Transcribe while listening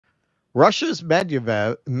Russia's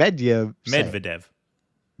Medvedev, Medvedev.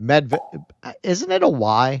 isn't it a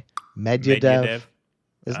Y? Medvedev? Medvedev.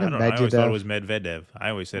 Isn't I it don't know. I always thought it Medvedev? was Medvedev. I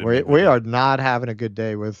always said We Medvedev. are not having a good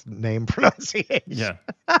day with name pronunciation. Yeah.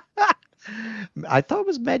 I thought it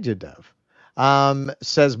was Medvedev.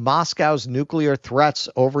 Says Moscow's nuclear threats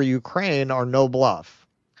over Ukraine are no bluff.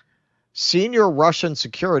 Senior Russian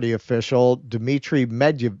security official Dmitry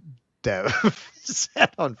Medvedev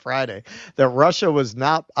said on Friday that Russia was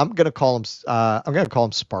not. I'm going to call him. I'm going to call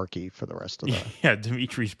him Sparky for the rest of the. Yeah,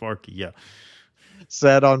 Dmitry Sparky. Yeah.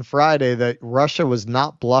 Said on Friday that Russia was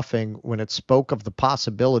not bluffing when it spoke of the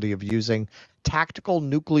possibility of using tactical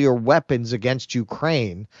nuclear weapons against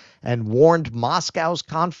Ukraine and warned Moscow's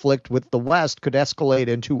conflict with the West could escalate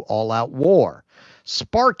into all-out war.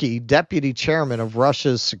 Sparky, deputy chairman of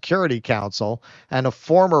Russia's Security Council and a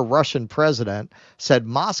former Russian president, said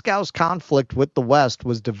Moscow's conflict with the West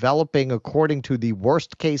was developing according to the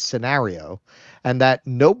worst-case scenario and that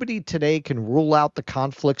nobody today can rule out the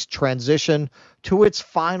conflict's transition to its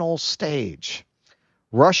final stage.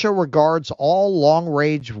 Russia regards all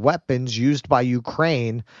long-range weapons used by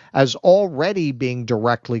Ukraine as already being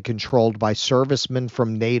directly controlled by servicemen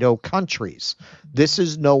from NATO countries. This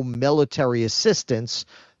is no military assistance.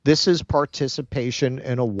 This is participation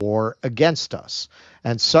in a war against us.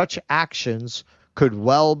 And such actions could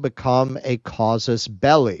well become a casus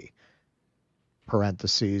belli,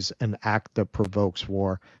 parentheses, an act that provokes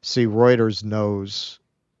war. See, Reuters knows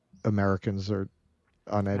Americans are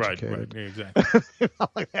uneducated. Right. Exactly.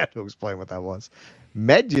 I had to explain what that was.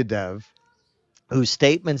 Medvedev, whose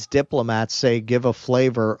statements diplomats say give a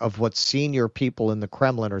flavor of what senior people in the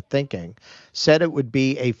Kremlin are thinking, said it would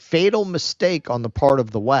be a fatal mistake on the part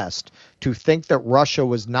of the West to think that Russia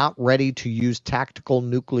was not ready to use tactical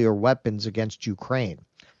nuclear weapons against Ukraine.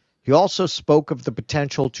 He also spoke of the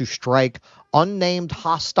potential to strike unnamed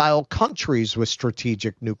hostile countries with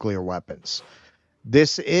strategic nuclear weapons.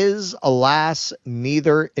 This is, alas,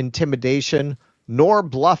 neither intimidation nor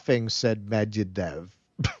bluffing, said Medvedev.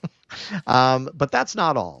 But that's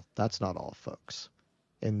not all. That's not all, folks.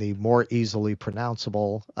 In the more easily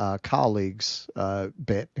pronounceable colleagues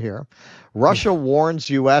bit here, Russia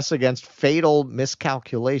warns U.S. against fatal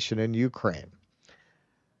miscalculation in Ukraine.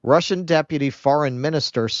 Russian Deputy Foreign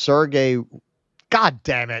Minister Sergei, God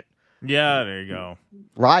damn it, Yeah, there you go.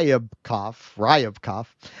 Ryabkov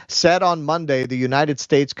said on Monday the United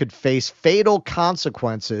States could face fatal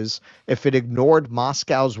consequences if it ignored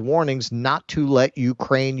Moscow's warnings not to let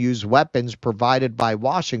Ukraine use weapons provided by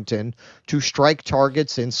Washington to strike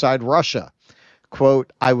targets inside Russia.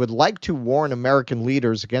 Quote, I would like to warn American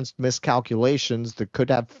leaders against miscalculations that could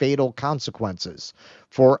have fatal consequences.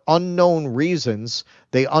 For unknown reasons,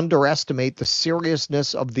 they underestimate the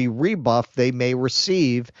seriousness of the rebuff they may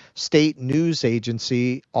receive, state news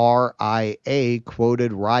agency RIA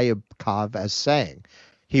quoted Ryabkov as saying.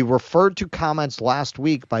 He referred to comments last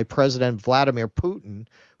week by President Vladimir Putin,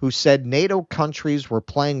 who said NATO countries were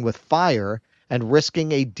playing with fire and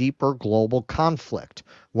risking a deeper global conflict,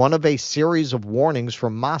 one of a series of warnings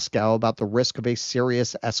from Moscow about the risk of a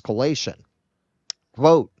serious escalation.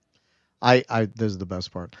 Quote, this is the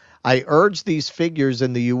best part. I urge these figures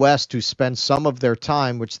in the U.S. to spend some of their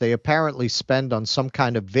time, which they apparently spend on some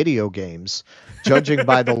kind of video games, judging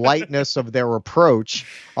by the lightness of their approach,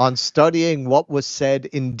 on studying what was said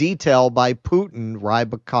in detail by Putin,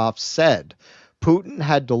 Rybakov said. Putin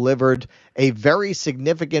had delivered a very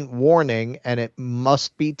significant warning, and it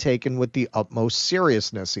must be taken with the utmost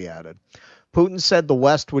seriousness, he added. Putin said the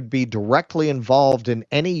West would be directly involved in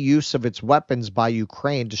any use of its weapons by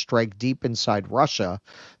Ukraine to strike deep inside Russia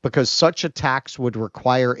because such attacks would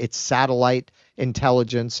require its satellite,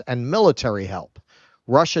 intelligence, and military help.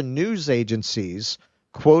 Russian news agencies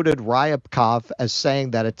quoted Ryabkov as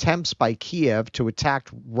saying that attempts by Kiev to attack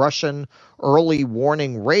Russian early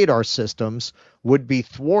warning radar systems would be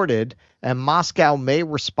thwarted, and Moscow may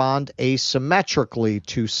respond asymmetrically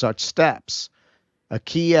to such steps. A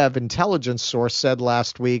Kiev intelligence source said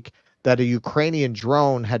last week that a Ukrainian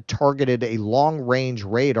drone had targeted a long-range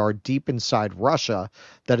radar deep inside Russia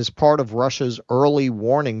that is part of Russia's early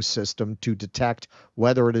warning system to detect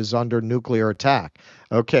whether it is under nuclear attack.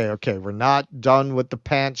 Okay, we're not done with the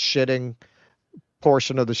pants shitting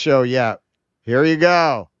portion of the show yet. Here you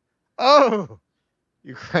go. Oh,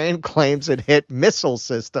 Ukraine claims it hit missile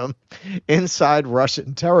system inside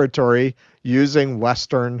Russian territory using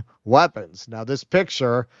Western weapons. Now, this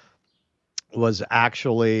picture was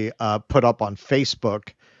actually put up on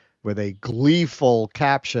Facebook with a gleeful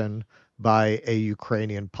caption by a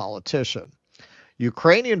Ukrainian politician.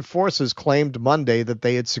 Ukrainian forces claimed Monday that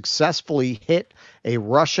they had successfully hit a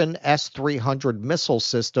Russian S-300 missile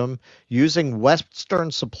system using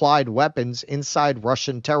Western-supplied weapons inside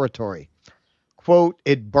Russian territory. Quote,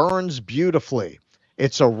 "It burns beautifully.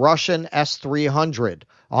 It's a Russian S-300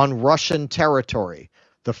 on Russian territory.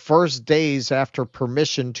 The first days after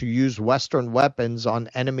permission to use Western weapons on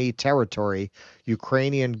enemy territory,"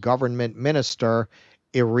 Ukrainian government minister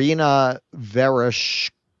Irina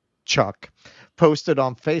Vereshchuk posted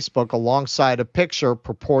on Facebook alongside a picture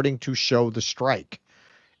purporting to show the strike.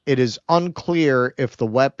 It is unclear if the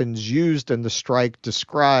weapons used in the strike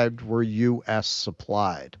described were U.S.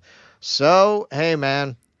 supplied. So, hey,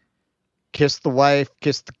 man, kiss the wife,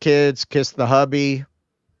 kiss the kids, kiss the hubby.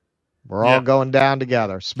 We're all going down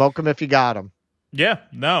together. Smoke them if you got them. Yeah,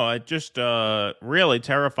 no, it just really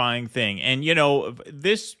terrifying thing. And,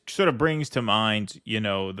 this sort of brings to mind,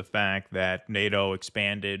 the fact that NATO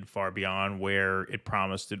expanded far beyond where it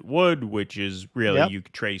promised it would, which is really, you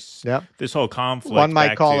could trace this whole conflict. One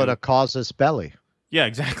might call it a casus belli. Yeah,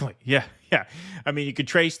 exactly. Yeah. I mean, you could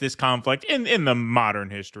trace this conflict in the modern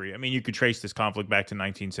history. I mean, you could trace this conflict back to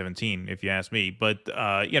 1917, if you ask me. But,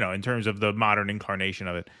 in terms of the modern incarnation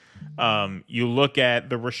of it, you look at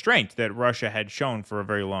the restraint that Russia had shown for a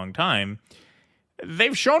very long time.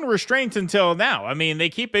 They've shown restraint until now. I mean, they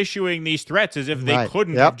keep issuing these threats as if they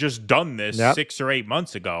couldn't have just done this 6 or 8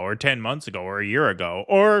 months ago or 10 months ago or a year ago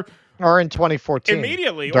or in 2014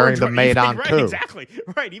 immediately during the Maidan coup. Exactly.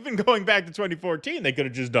 Right. Even going back to 2014, they could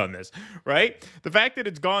have just done this. Right. The fact that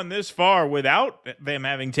it's gone this far without them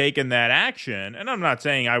having taken that action, and I'm not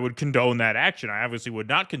saying I would condone that action. I obviously would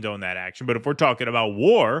not condone that action. But if we're talking about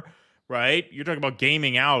war, right, you're talking about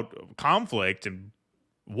gaming out conflict and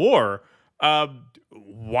war.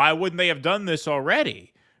 Why wouldn't they have done this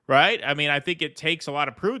already? Right. I mean, I think it takes a lot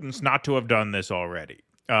of prudence not to have done this already.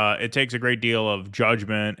 It takes a great deal of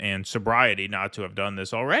judgment and sobriety not to have done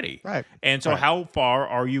this already. Right. And so how far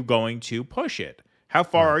are you going to push it? How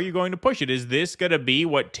far are you going to push it? Is this going to be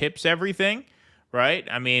what tips everything? Right?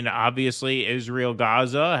 I mean, obviously,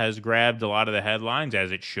 Israel-Gaza has grabbed a lot of the headlines,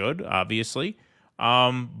 as it should, obviously.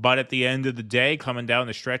 But at the end of the day, coming down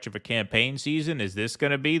the stretch of a campaign season, is this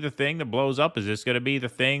going to be the thing that blows up? Is this going to be the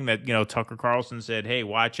thing that, Tucker Carlson said, hey,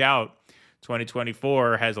 watch out.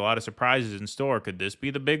 2024 has a lot of surprises in store. Could this be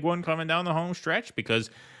the big one coming down the home stretch? Because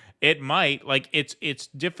it might. Like, it's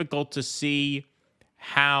difficult to see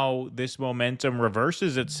how this momentum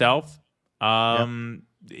reverses itself. Especially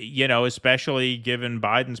given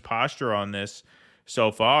Biden's posture on this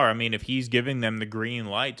so far. I mean, if he's giving them the green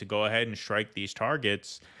light to go ahead and strike these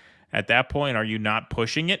targets, at that point, are you not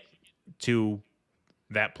pushing it to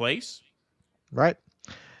that place? Right.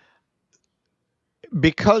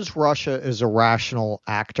 Because Russia is a rational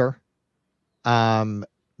actor,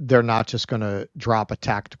 they're not just going to drop a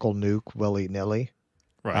tactical nuke willy-nilly,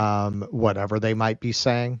 whatever they might be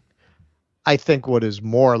saying. I think what is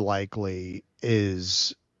more likely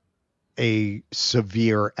is a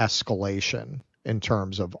severe escalation in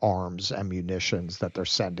terms of arms and munitions that they're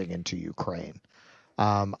sending into Ukraine.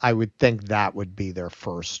 I would think that would be their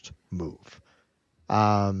first move.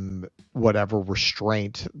 Whatever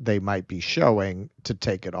restraint they might be showing to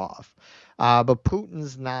take it off. But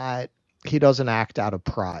Putin's he doesn't act out of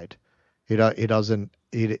pride. He doesn't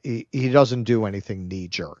do anything knee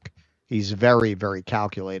jerk. He's very, very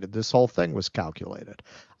calculated. This whole thing was calculated.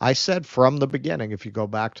 I said from the beginning, if you go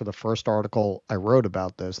back to the first article I wrote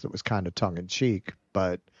about this, that was kind of tongue in cheek,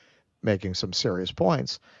 but making some serious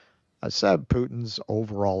points. I said Putin's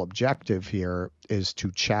overall objective here is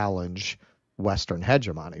to challenge Western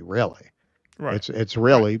hegemony, really. Right. It's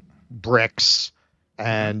really BRICS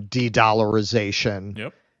and de-dollarization.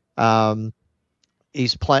 Yep.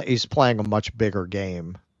 He's playing a much bigger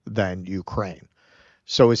game than Ukraine.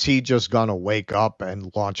 So is he just going to wake up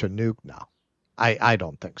and launch a nuke? No, I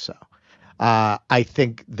don't think so. I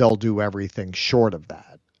think they'll do everything short of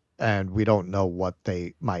that. And we don't know what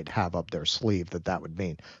they might have up their sleeve that would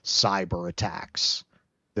mean. Cyber attacks,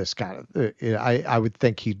 this kind of, I would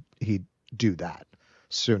think he'd do that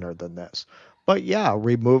sooner than this. But yeah,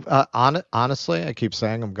 remove, honestly, I keep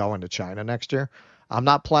saying I'm going to China next year. I'm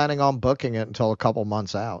not planning on booking it until a couple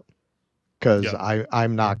months out because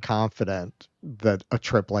I'm not confident that a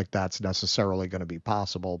trip like that's necessarily going to be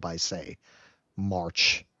possible by, say,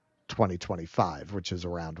 March 2025, which is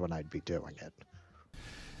around when I'd be doing it.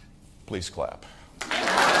 Please clap.